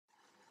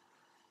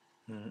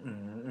Oh,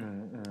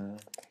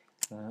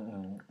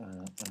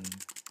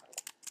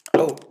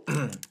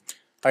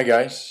 hi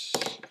guys.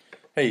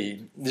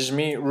 Hey, this is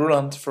me,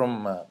 Roland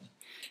from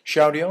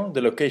Shoudio,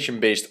 the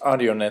location-based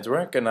audio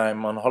network, and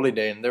I'm on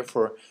holiday and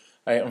therefore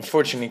I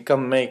unfortunately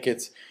can't make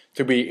it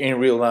to be in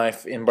real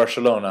life in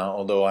Barcelona,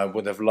 although I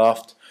would have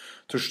loved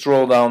to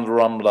stroll down the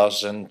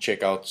Ramblas and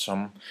check out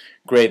some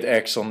great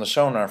acts on the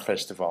Sonar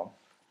Festival.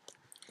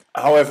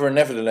 However,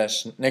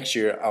 nevertheless, next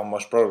year I'll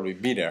most probably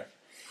be there.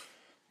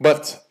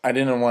 But I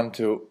didn't want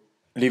to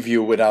leave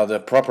you without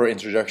a proper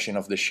introduction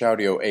of the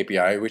Shoudio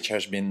API, which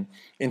has been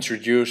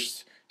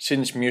introduced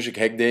since Music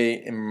Hack Day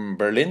in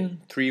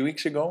Berlin 3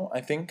 weeks ago,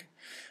 I think.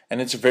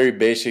 And it's a very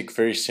basic,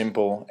 very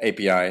simple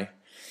API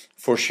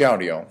for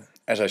Shoudio,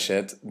 as I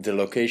said, the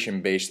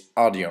location-based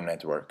audio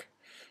network.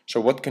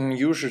 So what can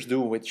users do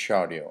with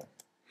Shoudio?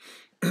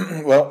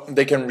 Well,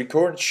 they can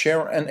record,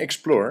 share and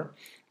explore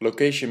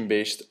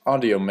location-based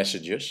audio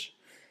messages.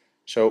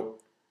 So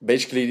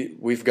basically,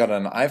 we've got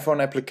an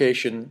iPhone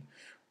application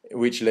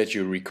which lets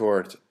you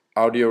record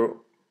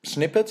audio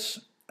snippets,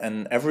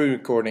 and every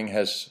recording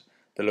has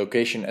the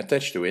location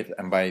attached to it.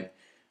 And by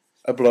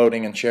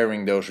uploading and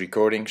sharing those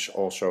recordings,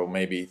 also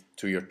maybe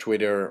to your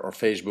Twitter or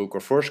Facebook or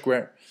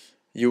Foursquare,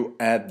 you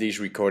add these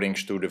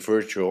recordings to the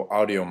virtual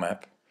audio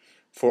map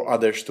for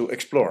others to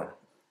explore.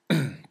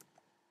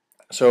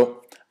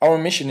 So our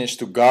mission is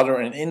to gather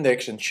and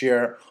index and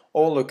share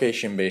all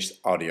location-based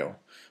audio.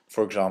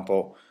 For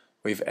example,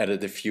 we've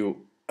added a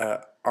few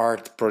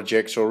art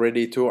projects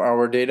already to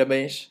our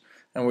database,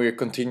 and we are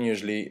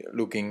continuously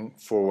looking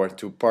forward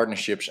to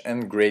partnerships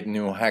and great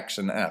new hacks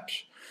and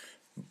apps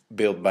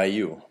built by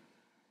you.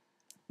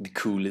 The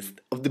coolest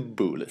of the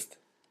coolest.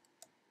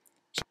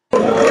 So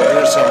here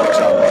are some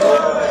examples.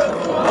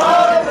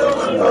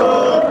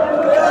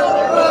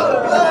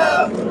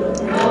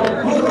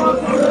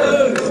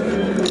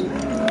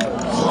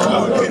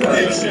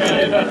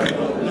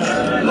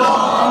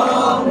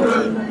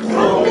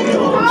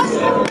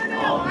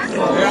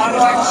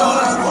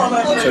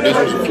 So this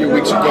was a few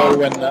weeks ago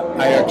when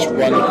Ajax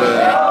won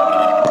the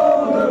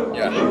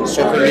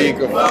soccer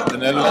league of the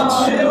Netherlands.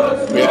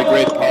 We had a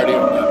great party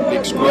on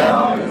Big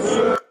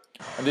Square.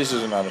 And this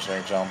is another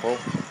example,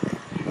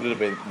 a little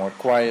bit more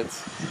quiet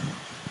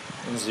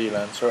in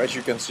Zealand. So as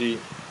you can see,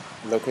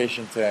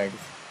 location tagged.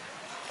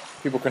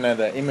 People can add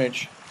an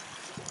image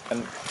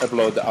and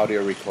upload the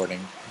audio recording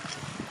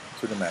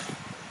to the map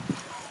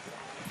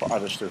for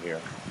others to hear.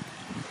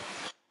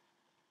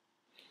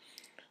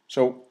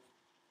 So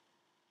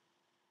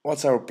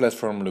what's our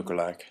platform look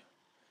like?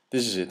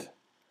 This is it.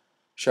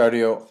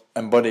 Shoudio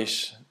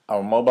embodies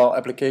our mobile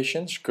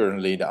applications.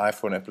 Currently the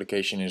iPhone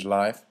application is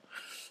live.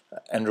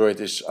 Android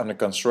is under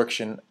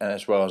construction,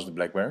 as well as the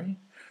BlackBerry.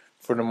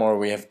 Furthermore,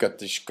 we have got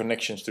these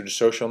connections to the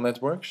social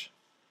networks.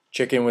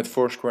 Check in with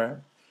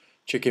Foursquare,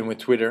 check in with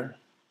Twitter,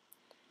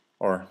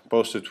 or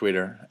post to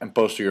Twitter and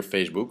post to your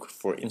Facebook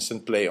for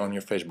instant play on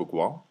your Facebook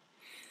wall.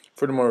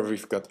 Furthermore,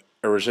 we've got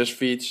RSS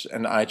feeds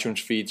and iTunes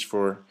feeds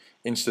for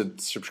instant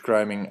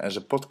subscribing as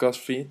a podcast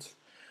feed.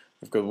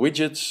 We've got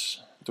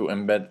widgets to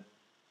embed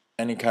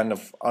any kind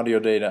of audio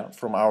data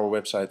from our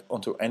website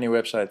onto any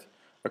website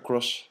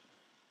across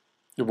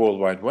the World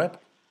Wide Web.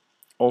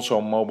 Also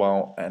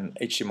mobile and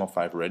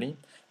HTML5 ready.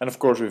 And of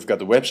course we've got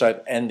the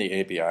website and the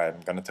API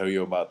I'm going to tell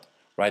you about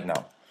right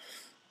now.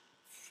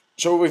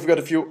 So we've got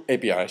a few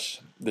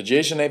APIs. The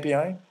JSON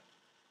API,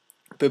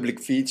 public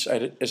feeds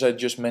as I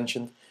just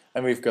mentioned,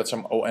 and we've got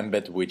some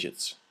embed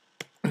widgets.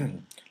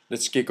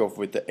 Let's kick off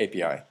with the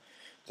API,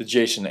 the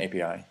JSON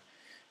API.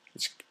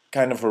 It's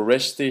kind of a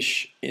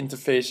REST-ish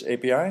interface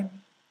API,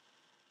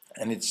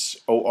 and it's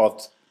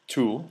OAuth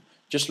 2,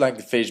 just like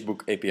the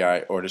Facebook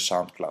API or the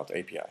SoundCloud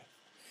API.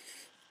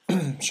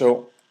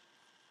 So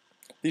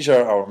these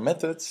are our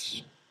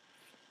methods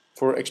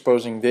for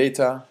exposing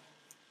data,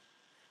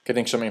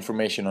 getting some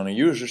information on a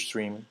user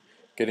stream,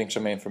 getting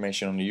some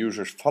information on the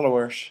user's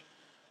followers,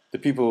 the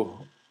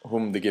people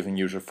whom the given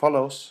user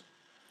follows,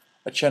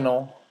 a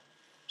channel,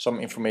 some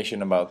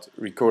information about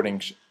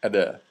recordings at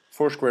a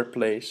Foursquare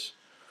place,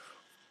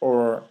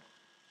 or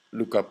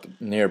look up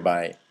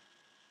nearby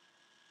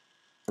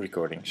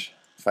recordings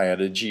via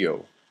the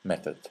geo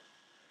method.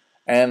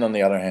 And on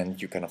the other hand,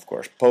 you can of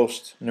course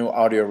post new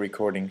audio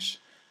recordings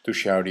to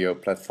Shoudio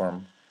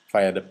platform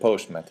via the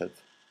post method.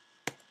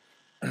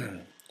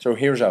 So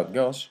here's how it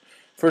goes.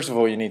 First of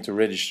all, you need to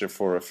register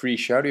for a free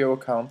Shoudio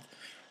account.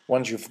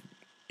 Once you've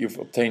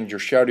obtained your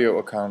Shoudio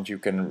account, you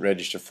can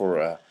register for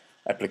a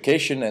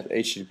application at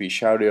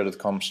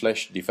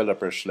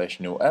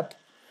http://shoudio.com/developer/new app.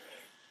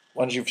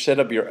 Once you've set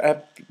up your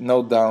app,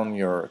 note down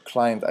your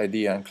client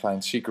ID and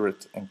client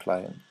secret and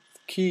client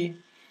key,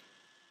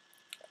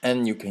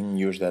 and you can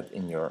use that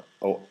in your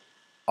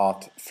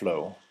auth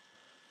flow.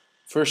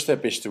 First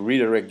step is to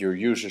redirect your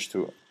users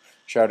to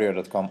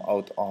shoudio.com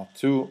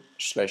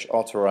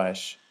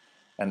auth2/authorize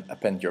and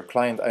append your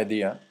client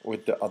ID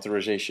with the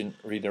authorization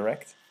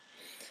redirect.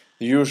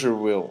 The user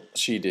will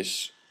see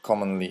this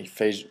commonly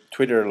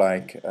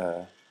Twitter-like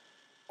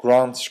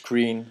grant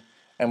screen,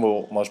 and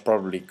will most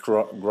probably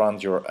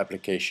grant your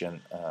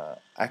application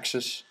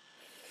access.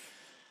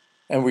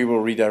 And we will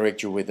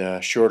redirect you with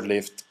a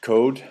short-lived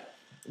code.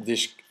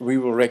 We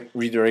will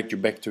redirect you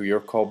back to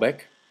your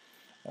callback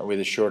with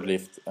a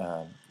short-lived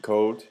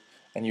code,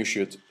 and you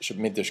should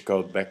submit this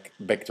code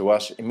back to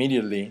us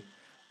immediately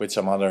with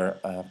some other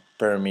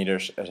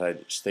parameters, as I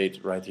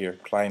state right here: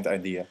 client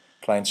ID,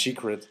 client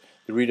secret,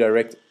 the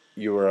redirect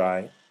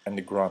URI, and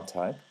the grant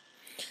type.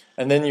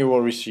 And then you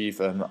will receive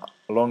a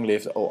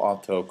long-lived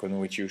OAuth token,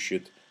 which you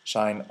should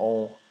sign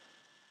all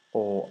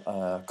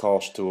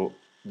calls to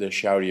the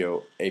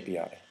Shoudio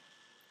API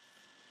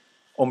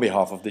on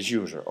behalf of this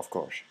user, of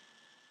course.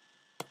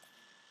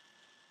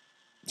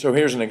 So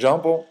here's an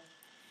example.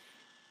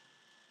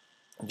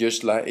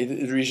 Just like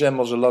it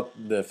resembles a lot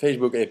the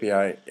Facebook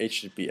API,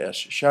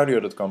 https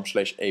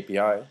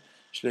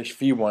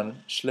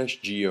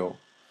shoudio.com/api/v1/geo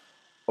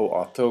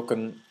OAuth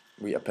token.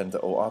 We append the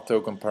OAuth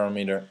token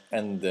parameter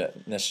and the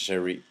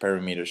necessary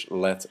parameters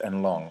let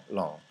and long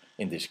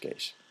in this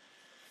case.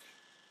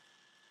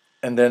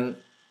 And then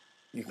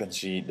you can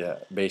see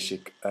the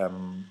basic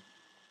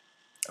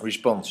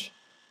response.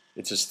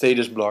 It's a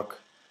status block,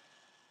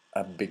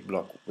 a big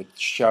block with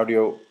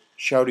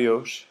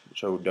Shoudios,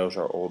 so those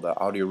are all the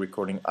audio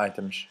recording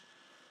items,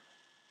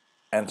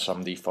 and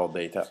some default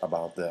data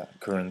about the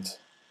current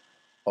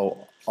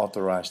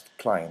authorized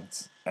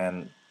client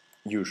and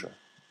user.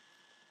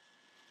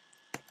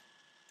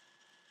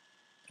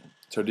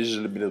 So this is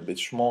a little bit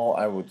small.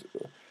 I would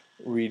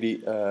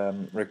really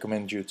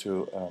recommend you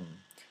to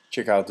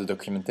check out the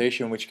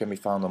documentation, which can be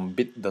found on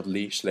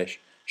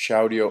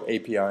bit.ly/Shoudio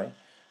API.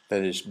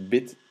 That is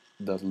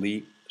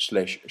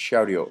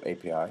bit.ly/Shoudio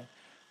API,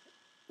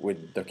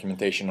 with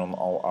documentation on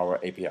all our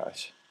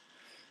APIs.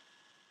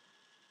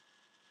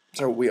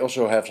 So we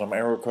also have some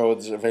error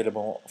codes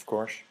available, of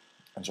course,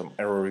 and some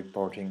error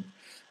reporting,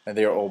 and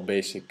they are all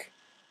basic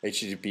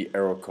HTTP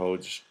error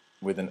codes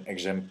with an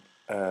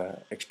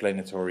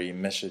explanatory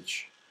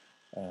message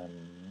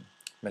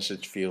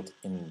field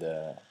in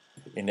the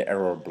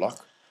error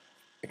block,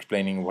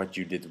 explaining what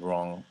you did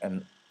wrong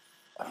and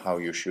how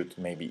you should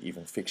maybe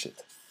even fix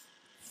it.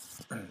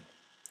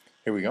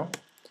 Here we go.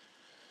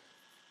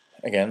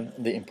 Again,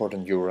 the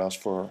important URLs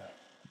for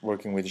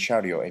working with the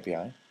Shoudio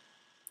API.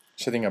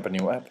 Setting up a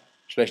new app,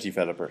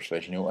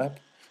 /developer/new app.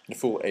 The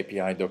full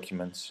API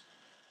documents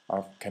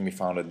can be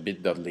found at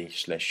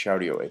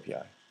bit.ly/Shoudio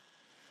API.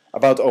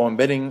 About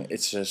embedding,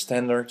 it's a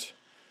standard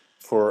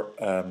for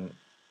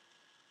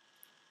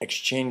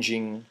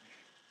exchanging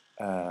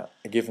a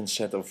given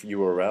set of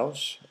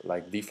URLs,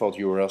 like default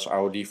URLs.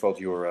 Our default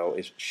URL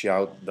is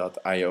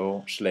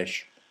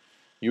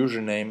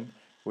shout.io/username,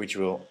 which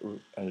will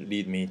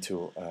lead me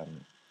to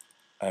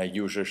a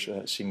user's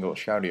single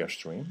Shoudio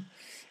stream.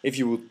 If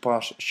you would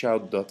pass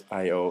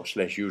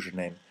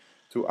shout.io/username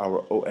to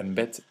our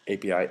OEmbed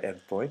API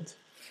endpoint,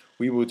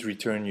 we would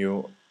return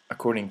you,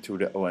 according to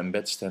the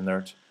OEmbed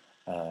standard,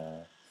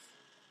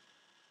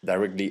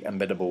 directly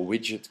embeddable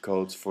widget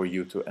code for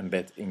you to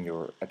embed in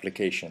your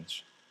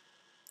applications.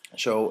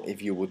 So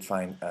if you would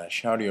find a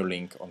Shoudio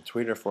link on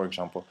Twitter, for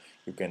example,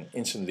 you can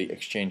instantly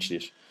exchange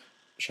this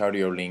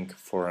Shoudio link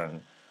for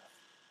an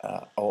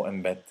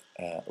OEmbed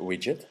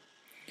widget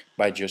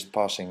by just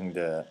passing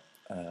the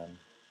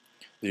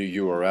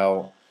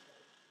URL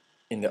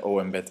in the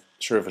OEmbed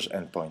service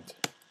endpoint.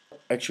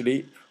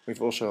 Actually,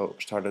 we've also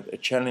started a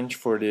challenge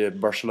for the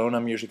Barcelona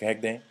Music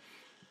Hack Day.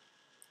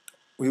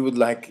 We would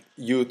like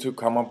you to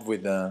come up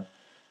with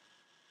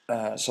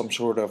some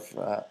sort of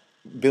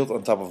built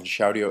on top of the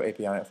Shoudio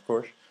API, of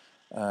course,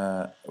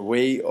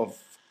 way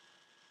of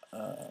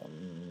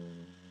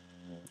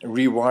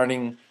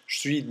rewarding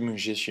street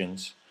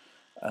musicians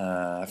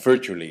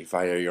virtually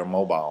via your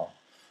mobile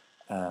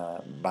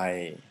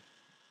by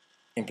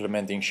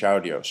implementing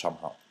Shoudio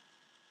somehow.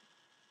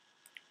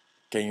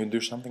 Can you do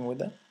something with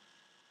that?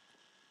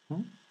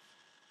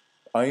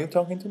 Are you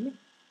talking to me?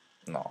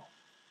 No.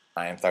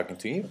 I am talking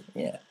to you?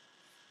 Yeah.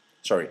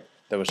 Sorry,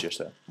 that was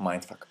just a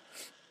mindfuck.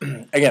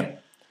 Again,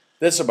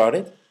 that's about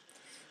it.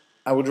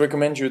 I would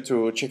recommend you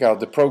to check out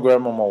the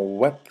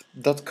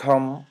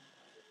programmable.web.com,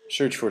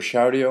 search for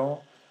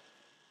Shoudio,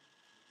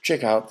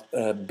 check out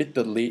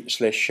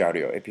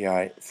bit.ly/Shoudio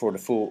API for the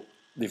full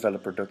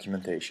developer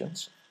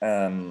documentations.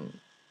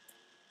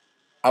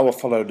 I will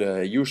follow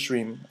the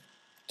Ustream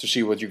to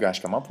see what you guys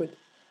come up with.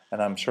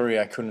 And I'm sorry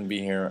I couldn't be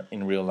here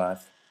in real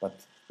life,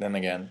 but then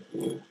again,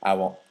 I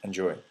will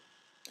enjoy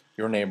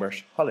your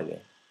neighbor's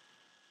holiday.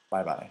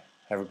 Bye bye.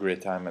 Have a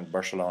great time at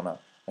Barcelona.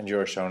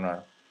 Enjoy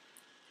Sonar.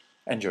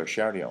 Enjoy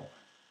Shoudio.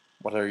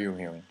 What are you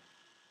hearing?